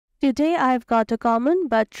Today I've got a common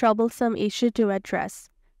but troublesome issue to address: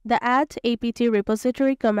 the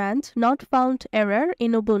add-apt-repository command not found error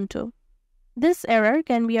in Ubuntu. This error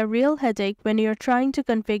can be a real headache when you're trying to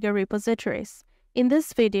configure repositories. In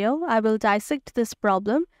this video, I will dissect this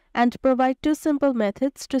problem and provide two simple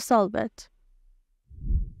methods to solve it.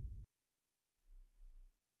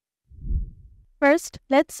 First,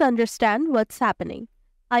 let's understand what's happening.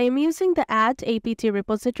 I am using the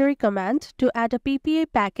add-apt-repository command to add a PPA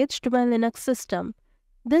package to my Linux system.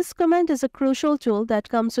 This command is a crucial tool that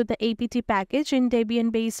comes with the apt package in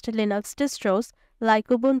Debian-based Linux distros like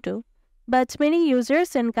Ubuntu. But many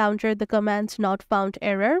users encounter the command not found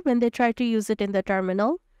error when they try to use it in the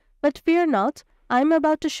terminal. But fear not, I'm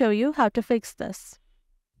about to show you how to fix this.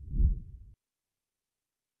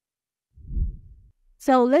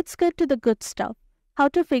 So let's get to the good stuff: how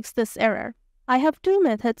to fix this error. I have two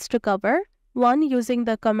methods to cover, one using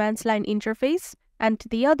the commands line interface and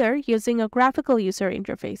the other using a graphical user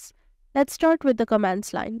interface. Let's start with the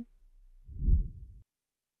commands line.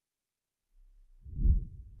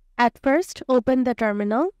 At first, open the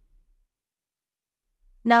terminal.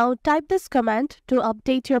 Now type this command to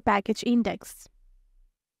update your package index.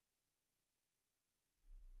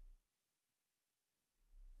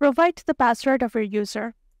 Provide the password of your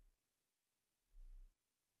user.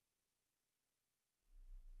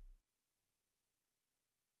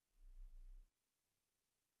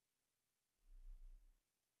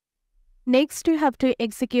 Next, you have to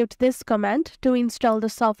execute this command to install the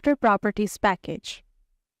software properties package.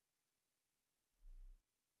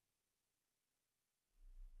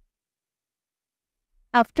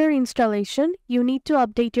 After installation, you need to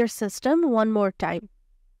update your system one more time.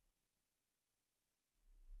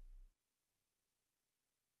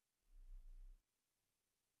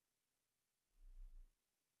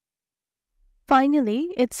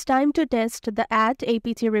 Finally, it's time to test the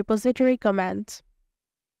add-apt-repository command.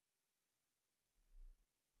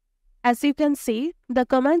 As you can see, the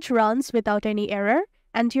command runs without any error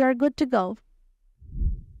and you are good to go.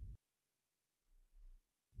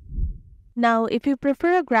 Now, if you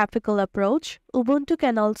prefer a graphical approach, Ubuntu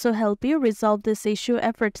can also help you resolve this issue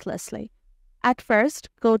effortlessly. At first,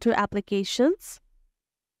 go to Applications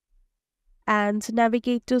and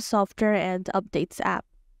navigate to Software and Updates app.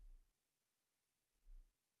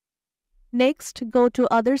 Next, go to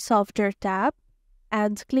Other Software tab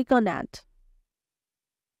and click on Add.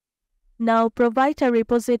 Now provide a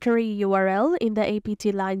repository URL in the apt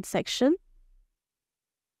line section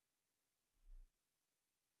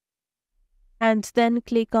and then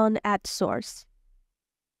click on Add Source.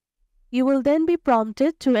 You will then be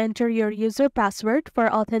prompted to enter your user password for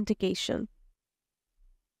authentication.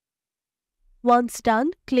 Once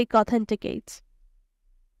done, click Authenticate.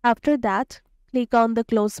 After that, click on the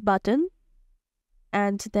Close button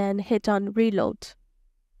and then hit on Reload.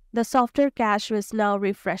 The software cache is now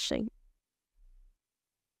refreshing.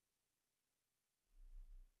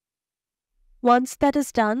 Once that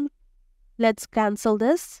is done, let's cancel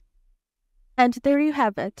this. And there you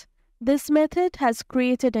have it. This method has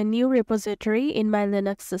created a new repository in my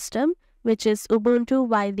Linux system, which is Ubuntu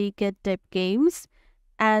Wiley Get Deb Games,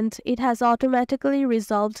 and it has automatically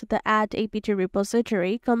resolved the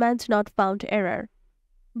add-apt-repository command not found error.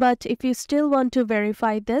 But if you still want to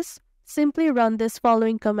verify this, simply run this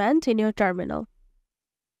following command in your terminal.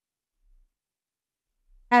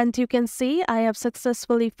 And you can see I have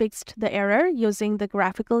successfully fixed the error using the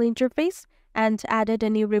graphical interface and added a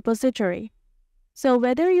new repository. So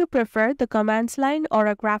whether you prefer the commands line or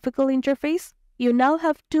a graphical interface, you now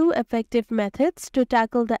have two effective methods to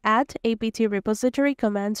tackle the add-apt-repository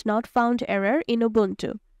command not found error in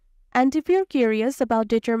Ubuntu. And if you're curious about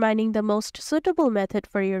determining the most suitable method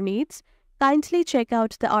for your needs, kindly check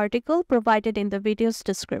out the article provided in the video's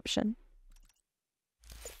description.